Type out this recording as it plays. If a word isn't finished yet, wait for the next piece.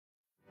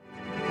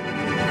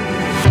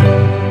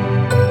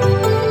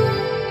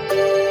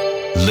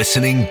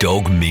Listening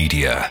Dog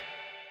Media.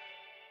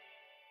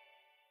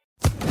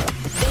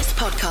 This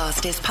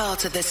podcast is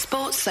part of the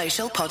Sports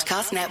Social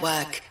Podcast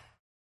Network.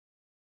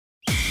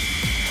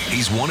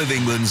 He's one of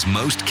England's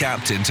most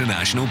capped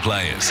international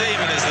players.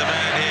 Seaman is the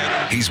man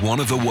here. He's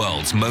one of the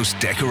world's most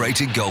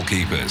decorated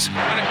goalkeepers.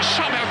 And it's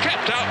somehow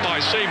kept out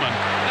by Seaman.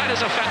 That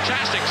is a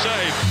fantastic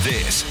save.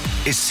 This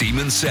is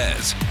Seaman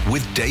Says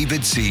with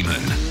David Seaman.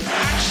 And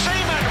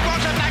Seaman, what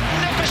a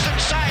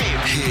magnificent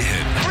save. Hear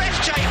him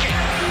Breathtaking.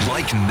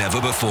 like never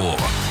before.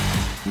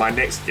 My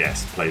next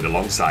guest played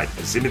alongside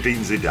Zinedine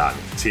Zidane,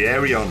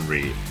 Thierry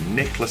Henry,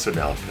 Nicolas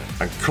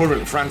Anelka and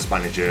current France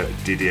manager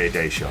Didier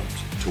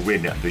Deschamps to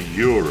win the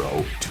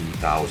Euro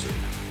 2000.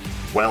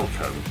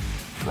 Welcome,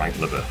 Frank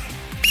Leboeuf.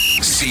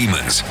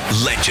 Seaman's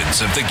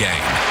Legends of the Game.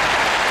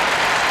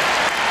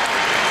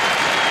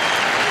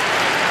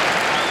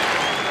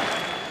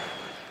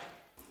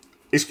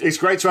 It's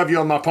great to have you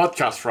on my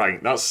podcast,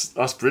 Frank.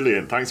 That's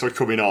brilliant. Thanks for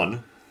coming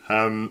on.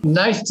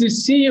 Nice to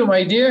see you,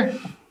 my dear.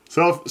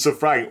 So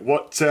Frank,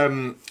 what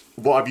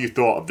have you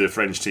thought of the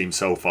French team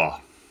so far?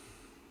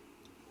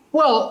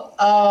 Well,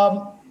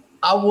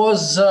 I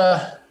was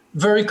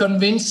very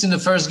convinced in the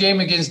first game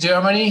against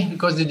Germany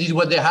because they did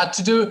what they had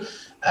to do,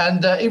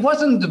 and it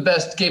wasn't the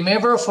best game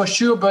ever for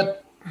sure,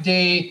 but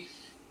they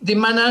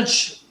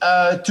managed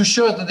to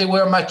show that they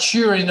were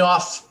mature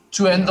enough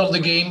to handle the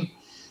game.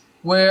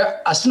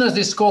 Where as soon as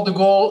they scored the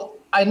goal,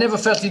 I never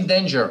felt in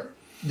danger.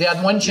 They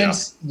had one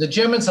chance. Yeah. The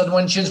Germans had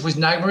one chance with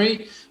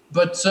Gnabry,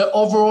 but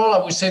overall,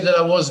 I would say that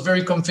I was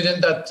very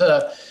confident that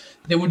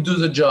they would do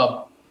the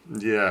job.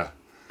 Yeah.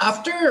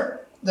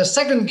 After the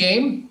second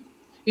game,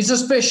 it's a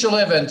special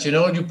event. You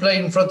know, you play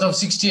in front of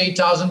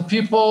 68,000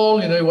 people.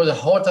 You know, it was a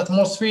hot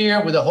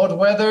atmosphere with the hot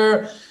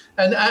weather,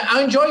 and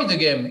I enjoyed the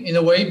game in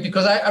a way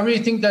because I really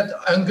think that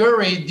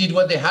Hungary did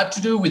what they had to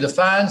do with the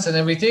fans and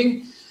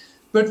everything,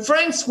 but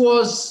France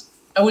was,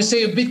 I would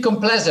say, a bit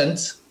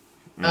complacent.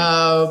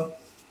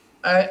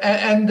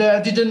 And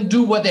didn't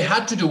do what they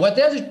had to do. What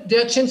they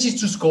had chances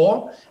to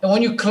score, and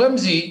when you're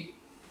clumsy,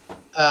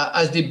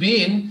 as they've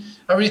been,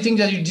 I really think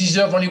that you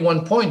deserve only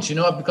 1 point, you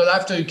know, because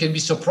after you can be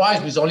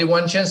surprised with only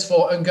one chance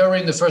for Hungary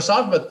in the first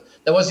half, but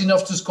that was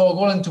enough to score a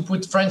goal and to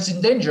put France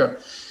in danger.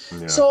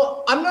 Yeah.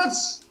 So I'm not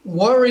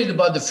worried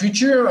about the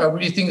future. I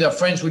really think that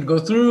France will go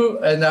through,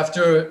 and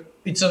after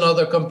it's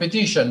another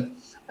competition,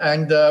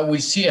 and we'll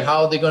see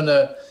how they're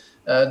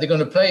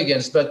gonna play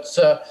against. But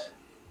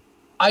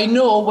I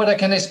know what I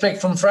can expect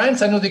from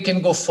France. I know they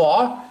can go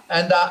far,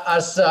 and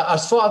as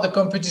far as the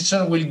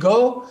competition will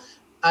go,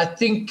 I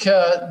think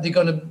they're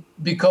going to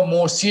become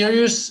more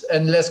serious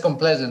and less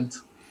complacent.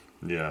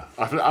 Yeah,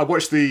 I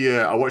watched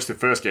the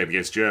first game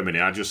against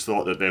Germany. I just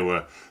thought that they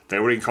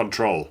were in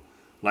control,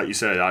 like you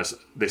said.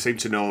 They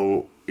seemed to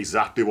know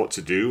exactly what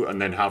to do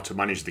and then how to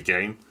manage the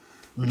game,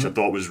 which I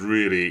thought was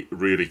really,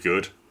 really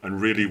good and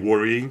really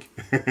worrying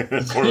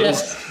for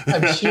yes, us.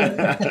 I'm sure.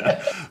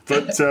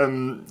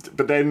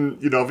 But then,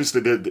 you know,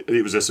 obviously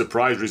it was a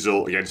surprise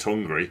result against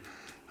Hungary.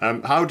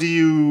 How do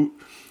you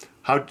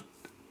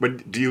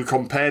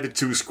compare the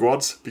two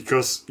squads?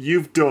 Because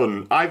I've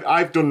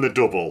done the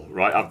double,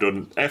 right? I've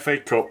done FA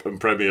Cup and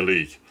Premier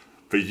League,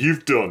 but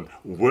you've done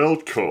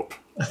World Cup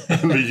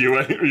and the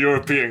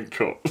European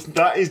Cup.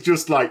 That is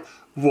just like,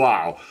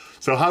 wow.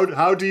 So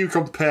how do you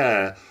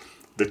compare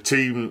the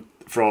team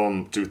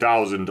from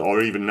 2000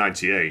 or even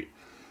 98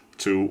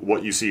 to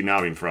what you see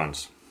now in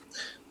France?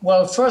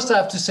 Well, first I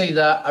have to say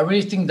that I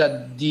really think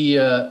that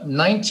the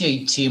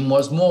 98 team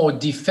was more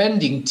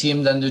defending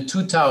team than the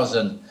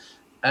 2000.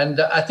 And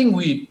I think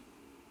we,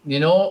 you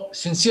know,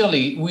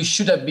 sincerely, we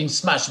should have been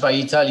smashed by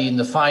Italy in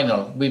the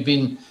final. We've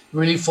been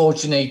really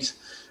fortunate.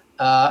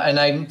 And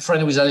I'm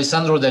friends with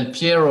Alessandro Del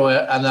Piero,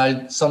 and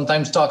I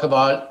sometimes talk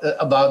about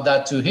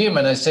that to him.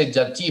 And I said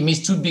that he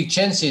missed two big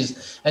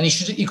chances, and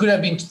he could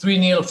have been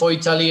 3-0 for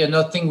Italy, and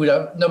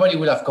nobody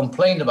would have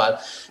complained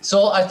about.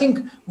 So I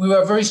think we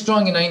were very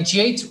strong in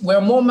 '98.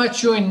 We're more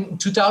mature in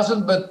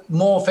 2000, but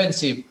more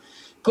offensive.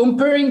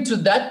 Comparing to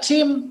that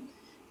team,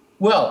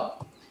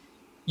 well,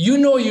 you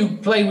know, you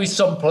play with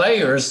some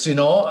players, you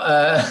know,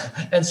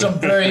 and some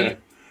very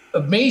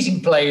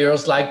amazing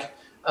players like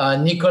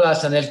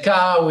Nicolas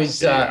Anelka, with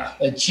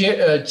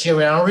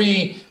Thierry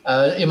Henry,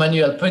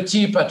 Emmanuel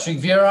Petit, Patrick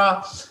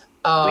Vieira,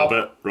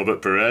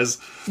 Robert Perez.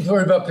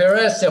 Robert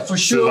Perez, yeah, for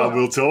sure. Sylvain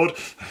Wiltord.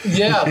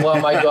 Yeah, well,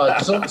 my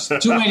God, so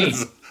too many.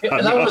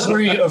 That was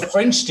really a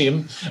French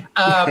team,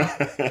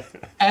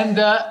 and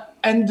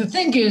the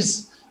thing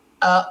is,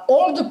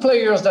 all the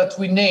players that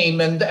we name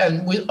and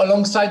we,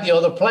 alongside the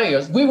other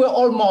players, we were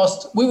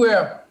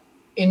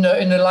in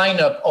a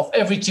lineup of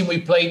every team we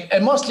played,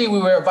 and mostly we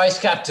were vice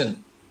captain.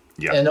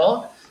 Yeah. You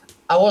know,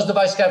 I was the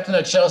vice captain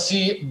at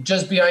Chelsea,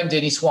 just behind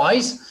Dennis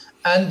Wise,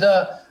 and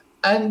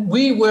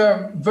we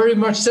were very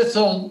much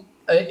settled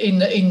in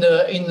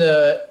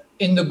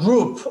the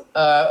group,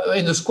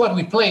 in the squad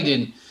we played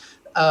in.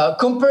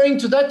 Comparing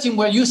to that team,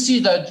 where you see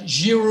that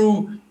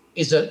Giroud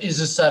is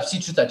a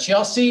substitute at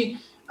Chelsea,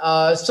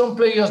 some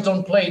players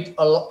don't play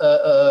all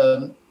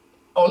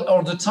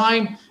the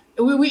time.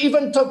 We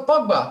even talk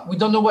Pogba. We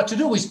don't know what to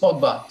do with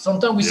Pogba.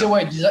 Sometimes we say,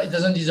 well, he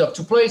doesn't deserve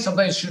to play.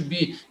 Sometimes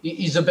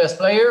he's the best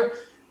player.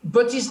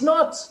 But he's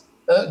not.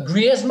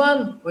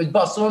 Griezmann with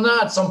Barcelona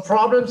had some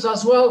problems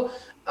as well.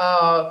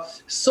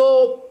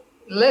 So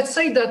let's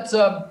say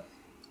that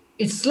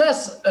it's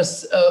less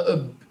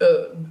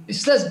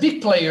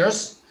big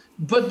players,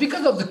 but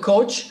because of the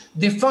coach,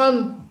 they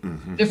found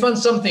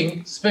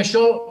something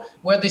special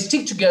where they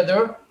stick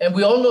together. And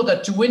we all know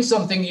that to win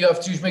something, you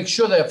have to make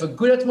sure they have a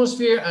good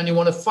atmosphere and you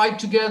want to fight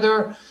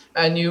together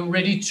and you're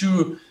ready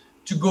to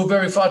go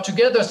very far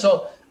together.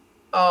 So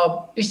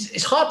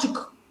it's hard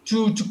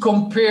to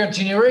compare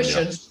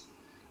generations. Yeah.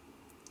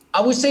 I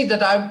would say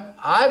that I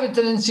have a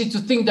tendency to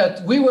think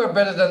that we were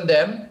better than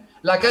them.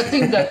 Like I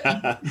think that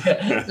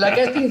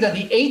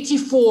the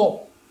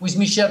 84 with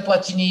Michel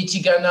Platini,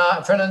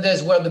 Tigana,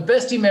 Fernandez were the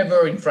best team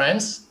ever in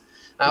France.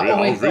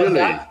 Really?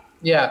 That.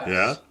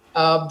 Yeah.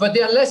 But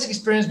they are less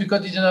experienced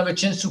because they didn't have a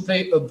chance to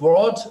play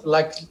abroad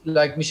like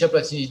Michel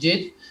Platini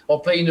did, or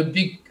play in a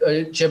big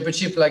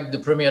championship like the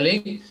Premier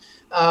League,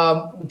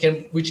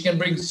 which can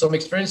bring some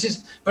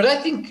experiences. But I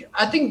think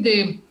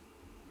they're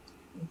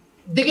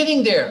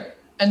getting there.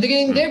 And they're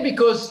getting there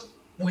because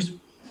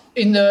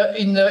in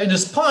the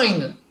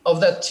spine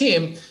of that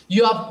team,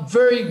 you have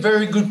very,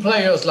 very good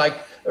players like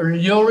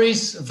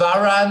Lloris,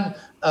 Varane,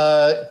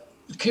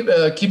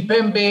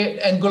 Kimpembe,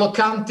 and N'Golo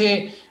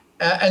Kante,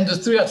 and the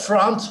three at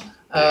front.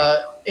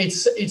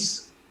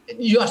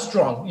 You are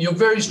strong. You're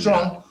very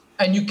strong,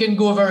 and you can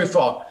go very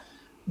far.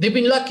 They've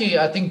been lucky,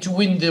 I think, to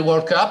win the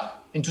World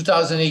Cup in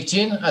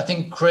 2018. I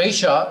think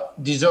Croatia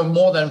deserved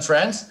more than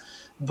France,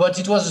 but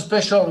it was a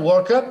special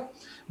World Cup.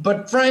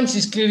 But France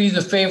is clearly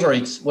the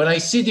favorites. When I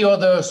see the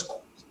other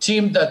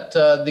team that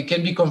they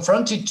can be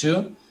confronted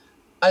to,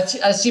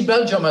 I see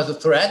Belgium as a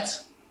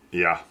threat.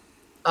 Yeah.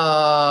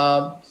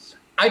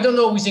 I don't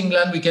know with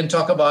England. We can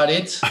talk about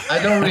it. I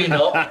don't really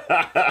know.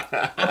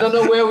 I don't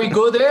know where we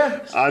go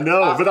there. I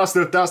know, but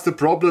that's the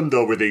problem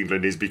though with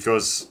England, is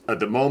because at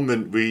the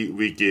moment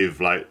we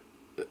give like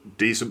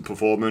decent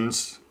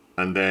performance,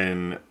 and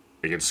then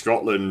against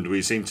Scotland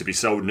we seem to be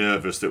so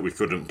nervous that we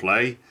couldn't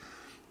play.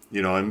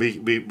 You know, and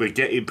we're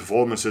getting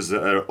performances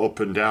that are up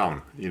and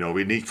down. You know,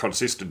 we need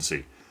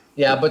consistency.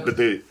 Yeah, but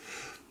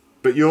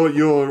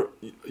your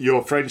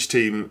French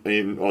team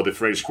or the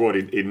French squad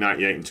in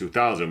 98 and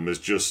 2000 was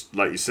just,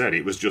 like you said,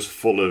 it was just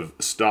full of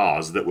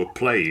stars that were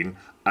playing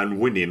and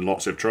winning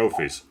lots of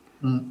trophies.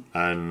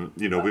 And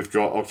you know, we've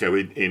got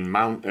in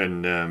Mount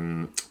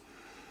and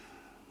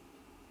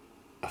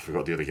I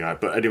forgot the other guy,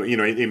 but anyway, you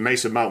know, in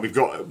Mason Mount, we've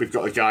got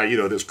a guy, you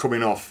know, that's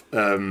coming off,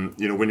 you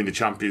know, winning the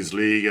Champions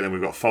League, and then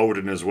we've got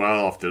Foden as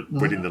well after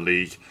winning the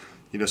league,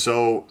 you know.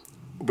 So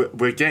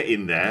we're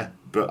getting there,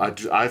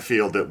 but I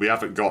feel that we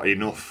haven't got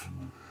enough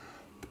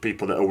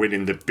people that are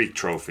winning the big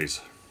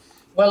trophies.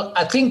 Well,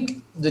 I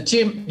think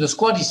the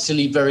squad is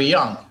still very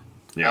young.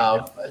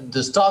 Yeah.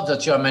 The start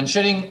that you are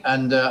mentioning,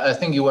 and I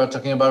think you were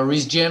talking about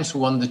Reece James, who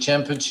won the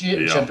Champions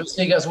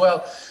League as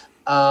well.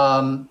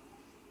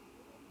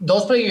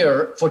 Those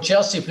players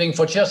playing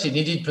for Chelsea,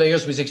 needed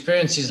players with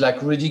experiences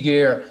like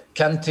Rudiger,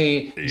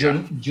 Kante,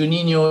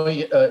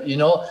 Juninho, you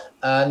know,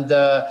 and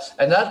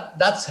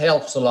that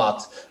helps a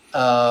lot.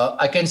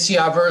 I can see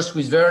Havertz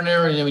with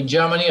Werner, you know, in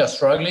Germany are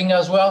struggling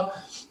as well.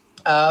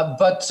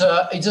 But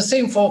it's the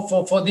same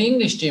for the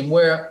English team,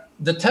 where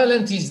the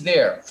talent is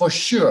there for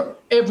sure,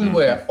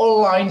 everywhere,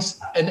 all lines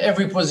and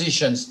every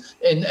positions,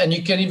 and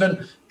you can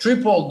even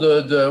triple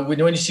when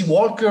you see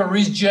Walker,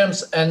 Reece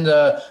James, and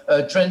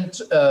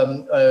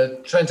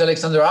Trent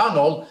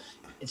Alexander-Arnold.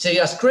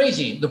 That's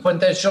crazy, the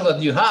potential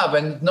that you have,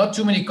 and not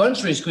too many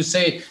countries could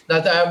say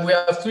that we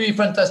have three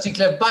fantastic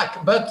left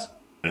back. But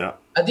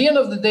at the end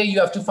of the day, you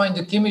have to find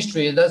the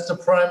chemistry. That's the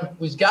prime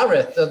with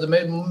Gareth,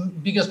 the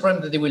biggest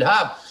prime that they will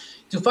have,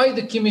 to find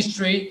the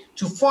chemistry,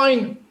 to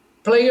find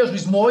players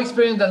with more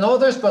experience than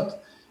others.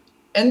 But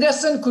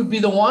Anderson could be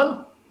the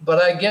one,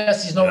 but I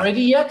guess he's not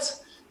ready yet.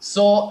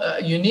 So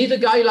you need a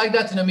guy like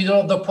that in the middle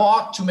of the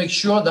park to make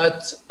sure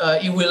that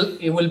he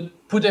will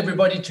put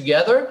everybody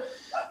together.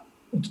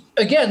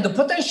 Again, the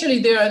potential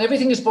is there and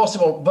everything is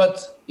possible.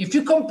 But if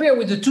you compare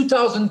with the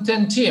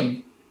 2010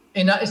 team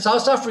in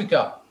South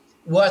Africa,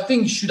 who I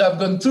think should have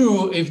gone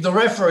through if the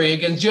referee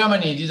against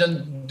Germany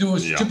didn't do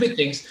stupid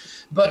things.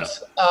 But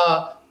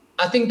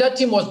I think that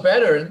team was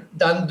better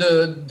than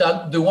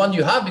the one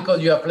you have,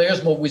 because you have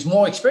players with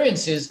more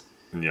experiences.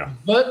 Yeah.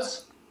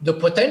 But the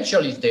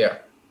potential is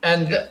there.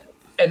 And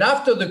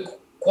after the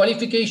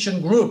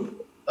qualification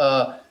group,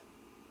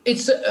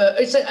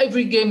 it's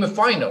every game a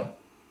final.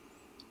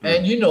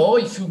 And you know,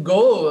 if you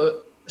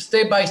go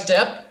step by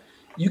step,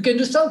 you can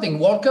do something.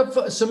 World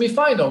Cup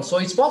semi-final, so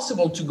it's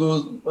possible to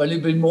go a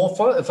little bit more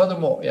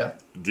furthermore. Yeah.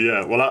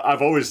 Yeah. Well,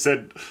 I've always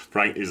said,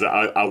 Frank, is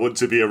that I want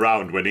to be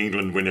around when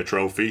England win a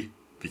trophy,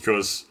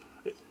 because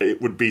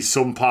it would be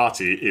some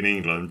party in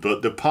England,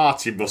 but the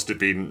party must have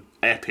been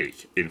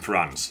epic in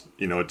France.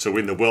 You know, to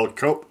win the World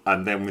Cup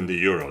and then win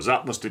the Euros,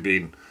 that must have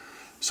been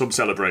some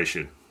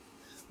celebration.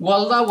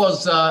 Well,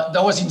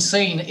 that was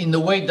insane in the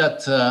way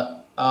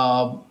that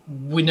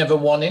we never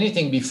won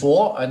anything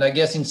before, and I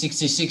guess in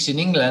 '66 in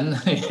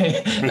England,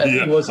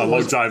 it was a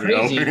long time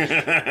crazy.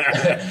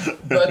 Ago.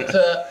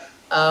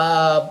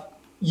 But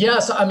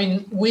yes, I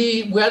mean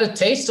we had a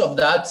taste of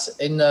that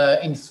in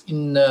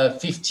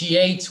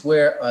 '58,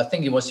 where I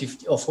think it was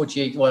 50 or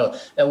 48. Well,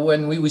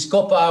 when we with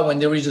Copa, when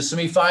there was a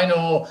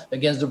semi-final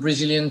against the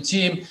Brazilian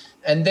team,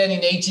 and then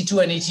in '82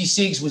 and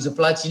 '86 with the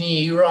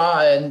Platini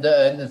era and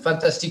a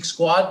fantastic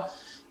squad,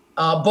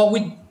 but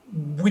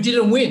we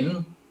didn't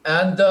win.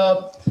 And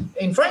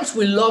in France,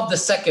 we love the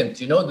second,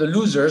 the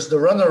losers, the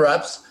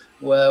runner-ups,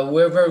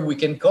 whoever we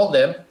can call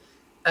them.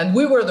 And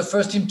we were the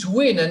first team to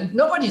win. And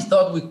nobody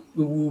thought we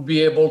would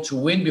be able to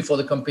win before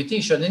the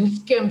competition. And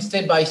it came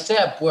step by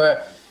step,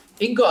 where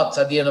it got,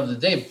 at the end of the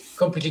day,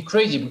 completely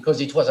crazy,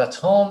 because it was at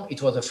home.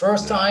 It was the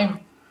first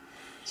time.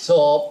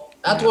 So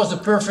that was the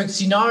perfect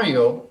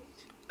scenario.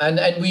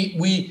 And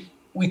we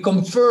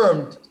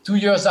confirmed 2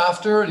 years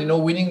after,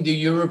 winning the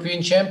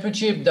European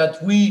Championship, that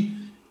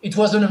it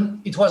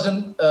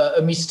wasn't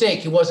a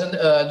mistake. It wasn't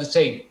to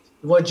say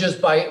it was just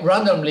by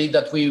randomly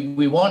that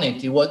we won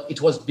it.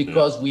 It was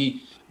because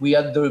we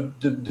had the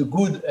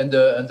good and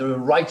the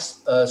right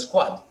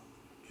squad.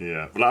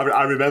 Yeah, well,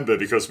 I remember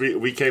because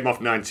we came off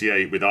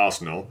 '98 with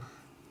Arsenal.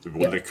 We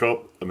won the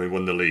cup and we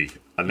won the league,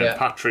 and then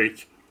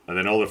Patrick and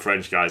then all the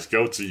French guys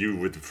go to you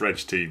with the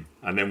French team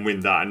and then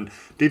win that. And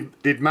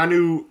did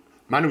Manu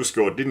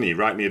scored, didn't he,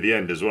 right near the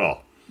end as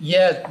well?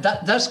 Yeah,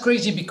 that's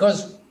crazy,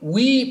 because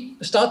we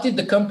started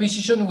the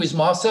competition with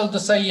Marcel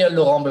Desailly and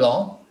Laurent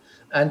Blanc.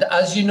 And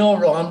as you know,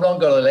 Laurent Blanc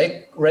got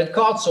a red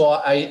card, so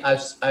I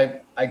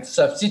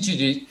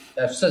substituted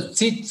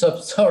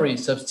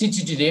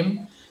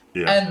him.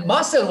 Yeah. And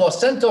Marcel was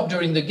sent off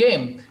during the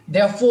game.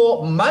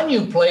 Therefore,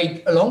 Manu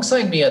played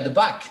alongside me at the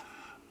back.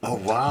 Oh,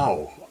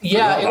 wow.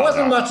 Yeah, it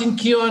wasn't Martin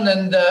Keown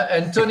and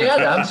Tony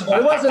Adams, but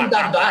it wasn't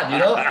that bad,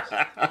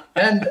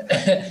 And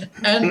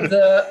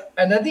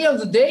at the end of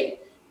the day,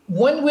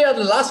 when we had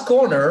the last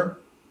corner,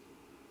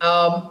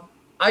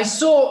 I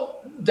saw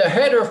the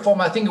header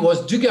from, I think it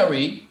was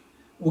Dugarry,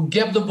 who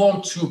gave the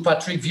ball to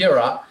Patrick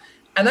Vieira.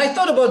 And I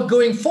thought about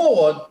going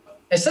forward.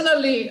 And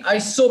suddenly I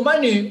saw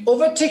Manu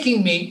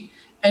overtaking me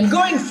and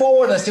going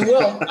forward. I said,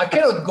 well, I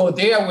cannot go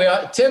there. We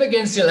are 10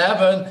 against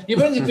 11.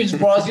 Even if it's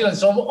Brazil and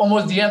it's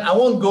almost the end, I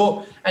won't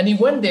go. And he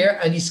went there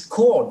and he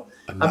scored.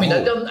 I mean,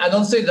 I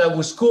don't say that I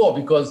would score,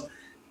 because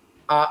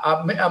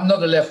I'm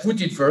not a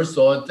left-footed first,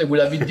 so it would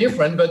have been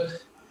different.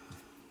 But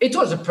it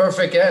was a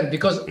perfect end,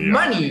 because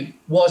Manu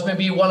was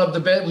maybe one of the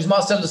best, with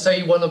Marcel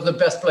Desailly, one of the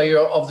best player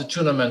of the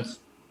tournament,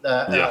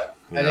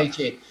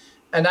 NHA.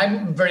 And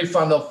I'm very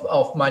fond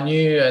of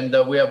Manu, and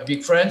we are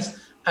big friends.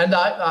 And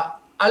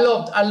I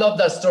love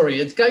that story.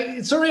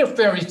 It's a real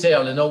fairy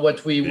tale,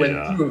 what we went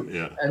through.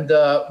 Yeah. And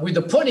with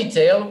the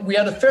ponytail, we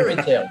had a fairy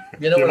tale.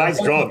 Mine's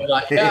gone.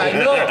 I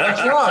know,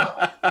 that's wrong.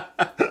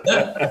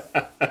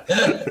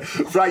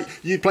 Right,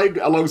 you played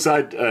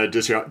alongside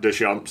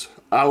Deschamps.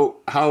 How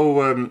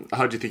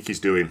do you think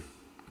he's doing?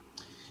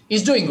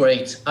 He's doing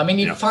great. I mean,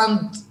 he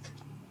found,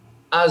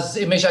 as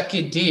Aimé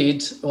Jacquet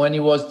did when he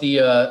was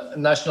the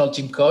national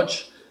team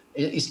coach,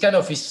 it's kind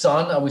of his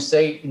son, I would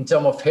say, in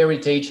terms of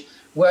heritage,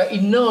 where he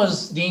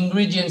knows the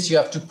ingredients you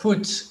have to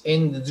put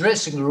in the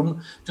dressing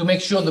room to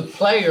make sure the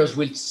players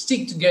will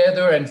stick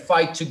together and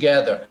fight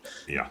together.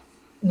 Yeah.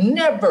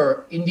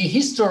 Never in the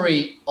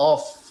history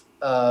of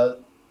our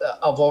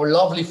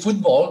lovely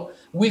football,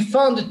 we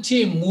found a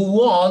team who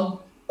won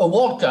a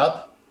World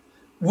Cup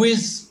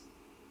with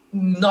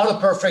not a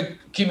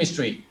perfect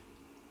chemistry.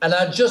 And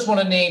I just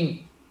want to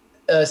name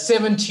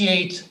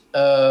 78,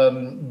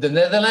 the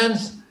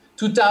Netherlands,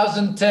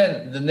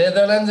 2010, the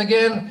Netherlands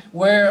again,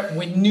 where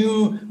we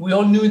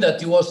all knew that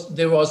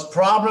there was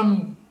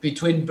problem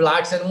between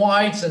blacks and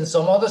whites and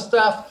some other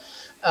stuff.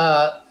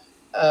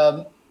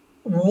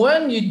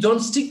 When you don't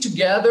stick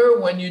together,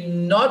 when you're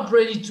not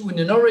ready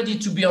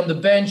to be on the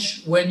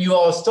bench, when you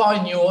are a star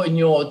in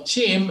your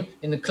team,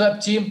 in the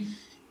club team,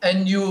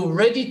 and you're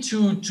ready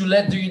to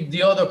let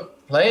the other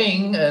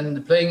playing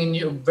in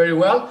you very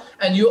well,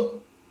 and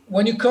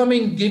when you come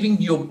in giving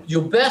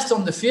your best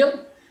on the field,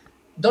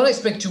 don't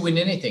expect to win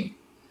anything.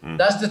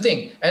 That's the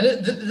thing.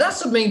 And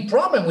that's the main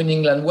problem in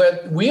England,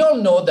 where we all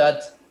know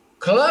that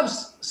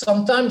clubs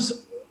sometimes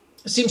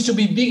seems to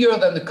be bigger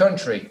than the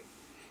country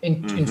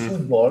in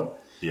football.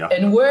 Yeah.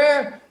 And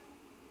where,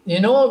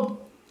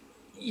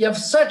 you have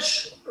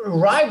such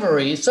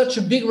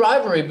a big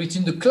rivalry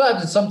between the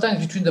clubs and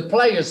sometimes between the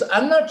players.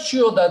 I'm not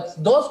sure that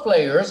those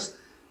players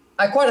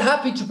are quite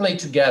happy to play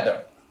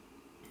together.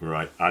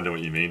 Right, I know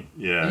what you mean.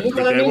 Yeah,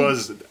 but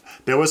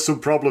there was some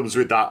problems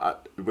with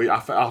that.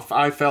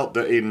 I felt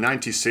that in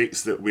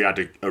 '96 that we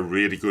had a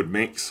really good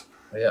mix.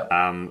 Yeah.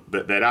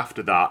 But then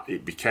after that,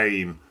 it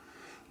became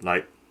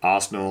like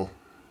Arsenal,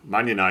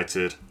 Man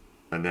United,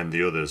 and then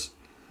the others.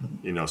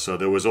 So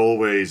there was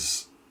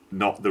always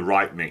not the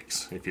right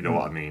mix, if you know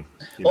what I mean.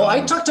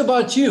 I talked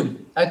about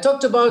you. I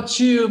talked about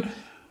you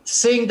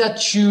saying that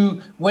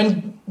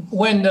when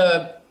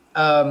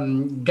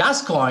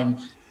Gascoigne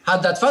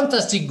had that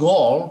fantastic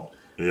goal,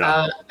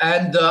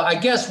 and I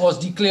guess was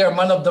declared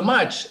man of the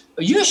match.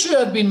 You should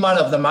have been man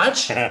of the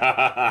match.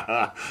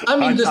 I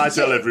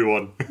tell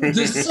everyone.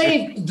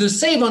 the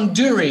save on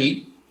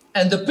Dury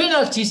and the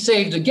penalty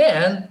saved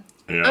again.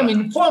 Yeah. I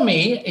mean, for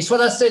me, it's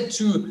what I said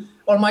to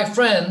all my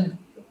friends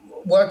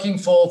working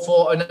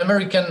for an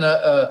American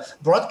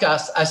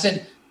broadcast. I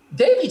said,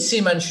 David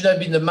Seaman should have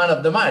been the man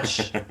of the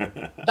match.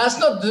 That's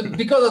not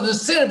because of the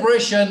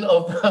celebration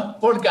of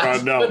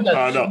podcast. No.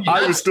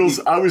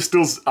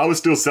 I was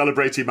still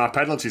celebrating my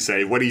penalty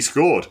save when he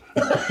scored.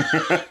 But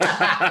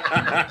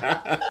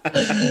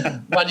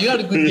you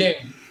had a good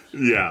game.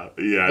 Yeah.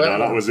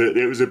 That was it.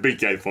 It was a big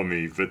game for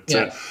me. But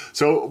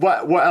so,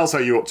 what else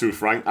are you up to,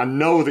 Frank? I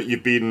know that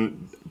you've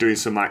been doing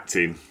some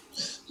acting.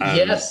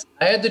 Yes,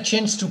 I had the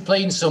chance to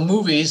play in some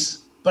movies.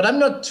 But I'm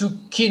not too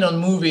keen on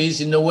movies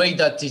in the way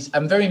that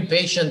I'm very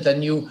impatient,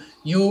 and you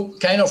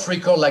kind of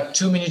record like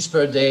 2 minutes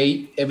per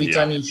day every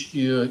time you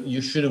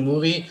shoot a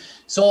movie.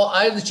 So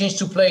I had the chance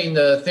to play in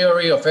The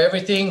Theory of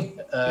Everything,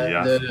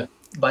 the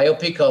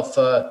biopic of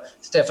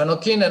Stephen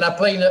Hawking, and I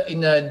played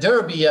in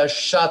Derby. I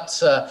shot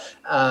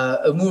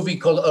a movie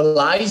called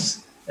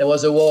Allies. It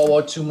was a World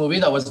War II movie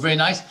that was very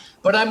nice.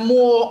 But I'm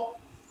more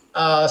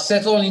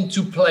settled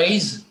into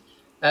plays.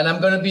 And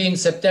I'm going to be in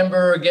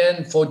September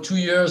again for 2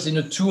 years in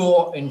a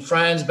tour in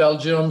France,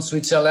 Belgium,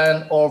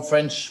 Switzerland, all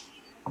French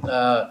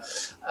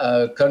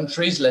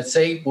countries, let's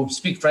say, who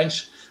speak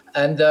French.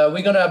 And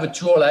we're going to have a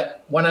tour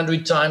like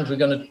 100 times. We're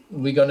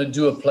going to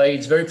do a play.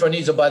 It's very funny.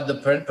 It's about the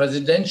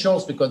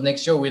presidentials, because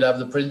next year we'll have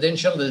the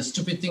presidential, the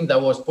stupid thing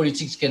that was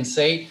politics can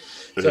say.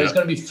 So it's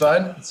going to be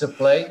fun. It's a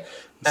play.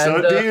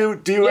 And, so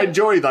do you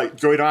enjoy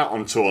like going out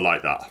on tour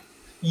like that?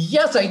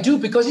 Yes, I do,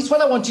 because it's what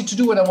I wanted to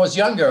do when I was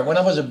younger. When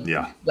I was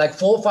like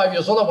 4 or 5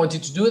 years old, I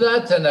wanted to do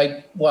that. And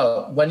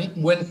when it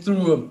went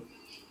through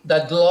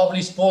that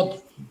lovely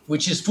sport,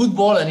 which is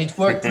football, and it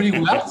worked pretty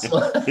well.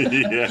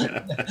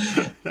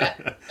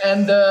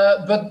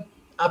 But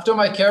after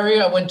my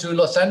career, I went to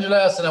Los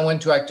Angeles and I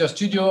went to Actor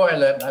Studio,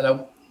 and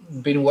I've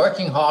been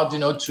working hard,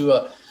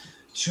 to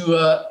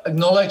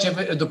acknowledge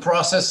the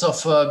process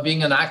of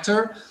being an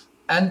actor.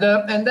 And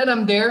then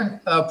I'm there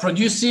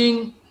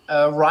producing,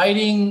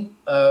 writing,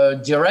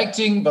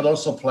 directing, but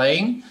also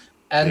playing.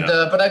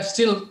 But I'm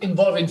still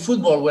involved in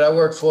football, where I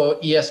work for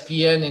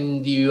ESPN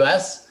in the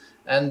US.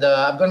 And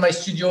I've got my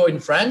studio in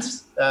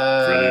France,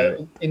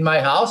 in my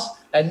house.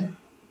 And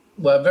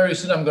very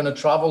soon I'm going to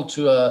travel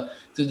to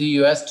the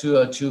US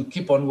to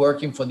keep on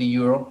working for the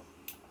Euro.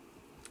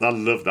 I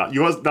love that.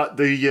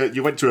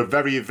 You went to a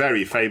very,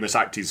 very famous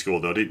acting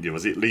school, though, didn't you?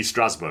 Was it Lee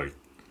Strasberg?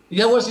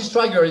 Yeah, it was Lee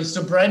Strasberg. It's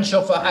a branch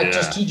of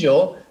Actor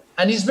Studio.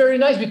 And it's very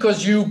nice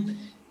because you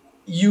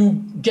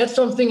get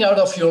something out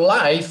of your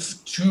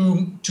life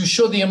to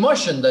show the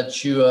emotion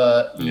that you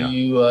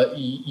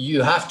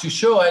have to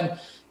show. And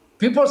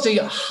people say,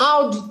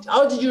 how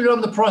did you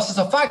learn the process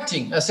of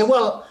acting? I say,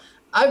 well,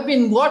 I've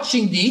been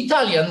watching The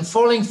Italian,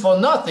 Falling for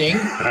Nothing.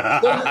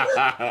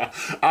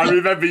 I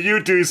remember you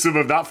doing some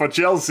of that for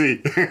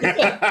Chelsea. So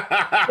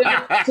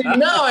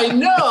now I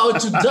know how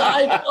to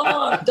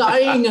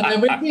dying and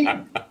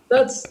everything.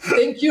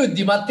 Thank you,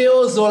 Di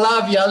Matteo,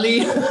 Zola,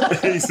 Vialli.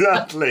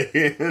 Exactly.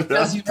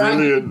 That's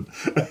brilliant.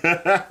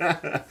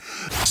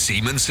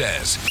 Seaman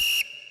Says,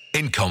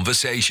 in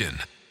conversation.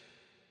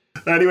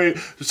 Anyway,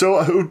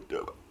 so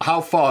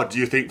how far do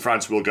you think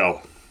France will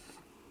go?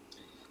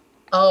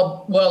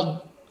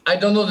 Well, I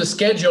don't know the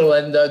schedule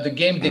and the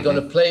game they're going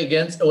to play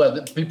against. Well,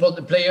 the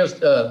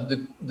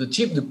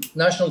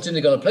national team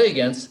they're going to play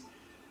against.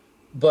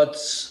 But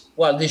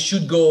they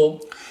should go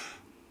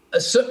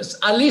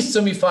at least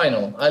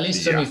semi-final. They're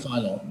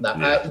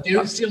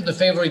still the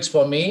favorites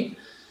for me.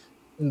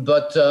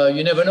 But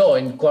you never know.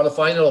 In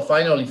quarterfinal or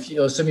final,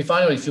 or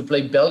semi-final, if you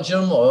play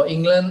Belgium or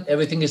England,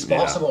 everything is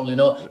possible.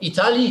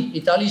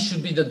 Italy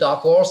should be the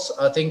dark horse,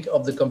 I think,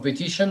 of the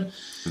competition.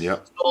 Yeah.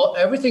 So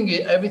everything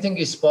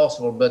is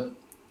possible. But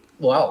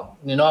I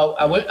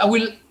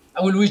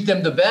will wish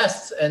them the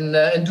best and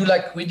do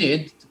like we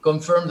did, to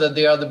confirm that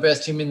they are the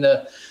best team in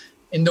the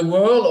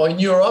world or in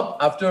Europe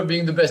after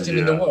being the best team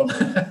in the world.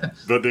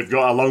 But they've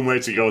got a long way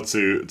to go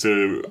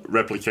to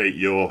replicate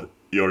your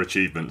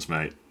achievements,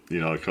 mate.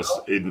 Because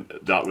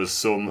that was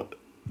some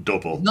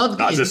double.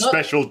 That's a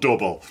special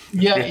double.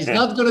 Yeah, it's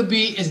not gonna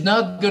be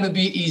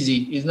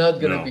easy. It's not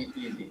gonna be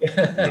easy.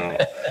 No.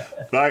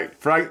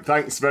 Frank,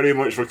 thanks very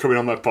much for coming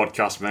on my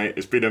podcast, mate.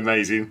 It's been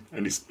amazing,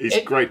 and it's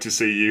great to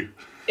see you.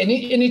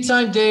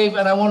 Anytime, Dave.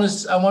 And I want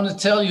to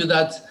tell you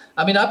that.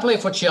 I mean, I play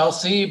for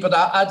Chelsea, but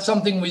I had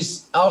something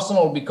with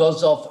Arsenal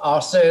because of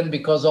Arsene,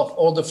 because of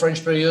all the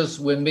French players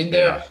who have been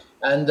there. Yeah.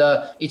 And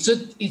it's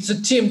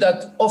a team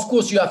that, of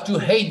course, you have to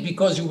hate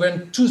because you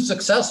weren't too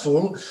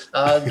successful.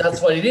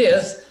 That's what it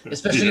is,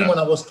 especially when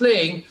I was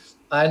playing.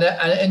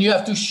 And you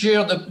have to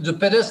share the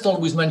pedestal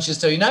with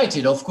Manchester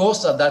United, of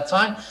course, at that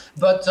time.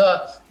 But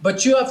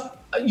you have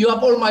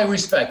all my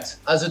respect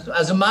as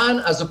a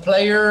man, as a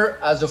player,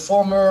 as a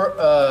former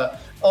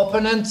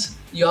opponent.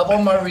 You have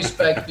all my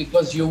respect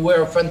because you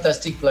were a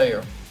fantastic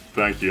player.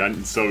 Thank you,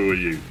 and so were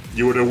you.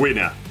 You were a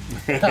winner.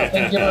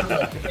 Thank you very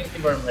much. Thank you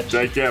very much.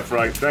 Take care,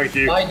 Frank. Thank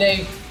you. Bye,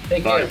 Dave.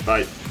 Take care.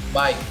 Bye.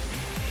 Bye.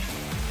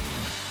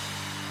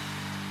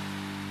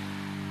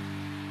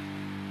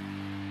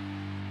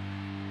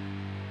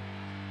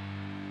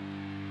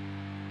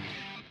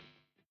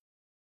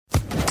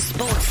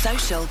 Sports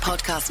Social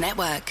Podcast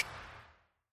Network.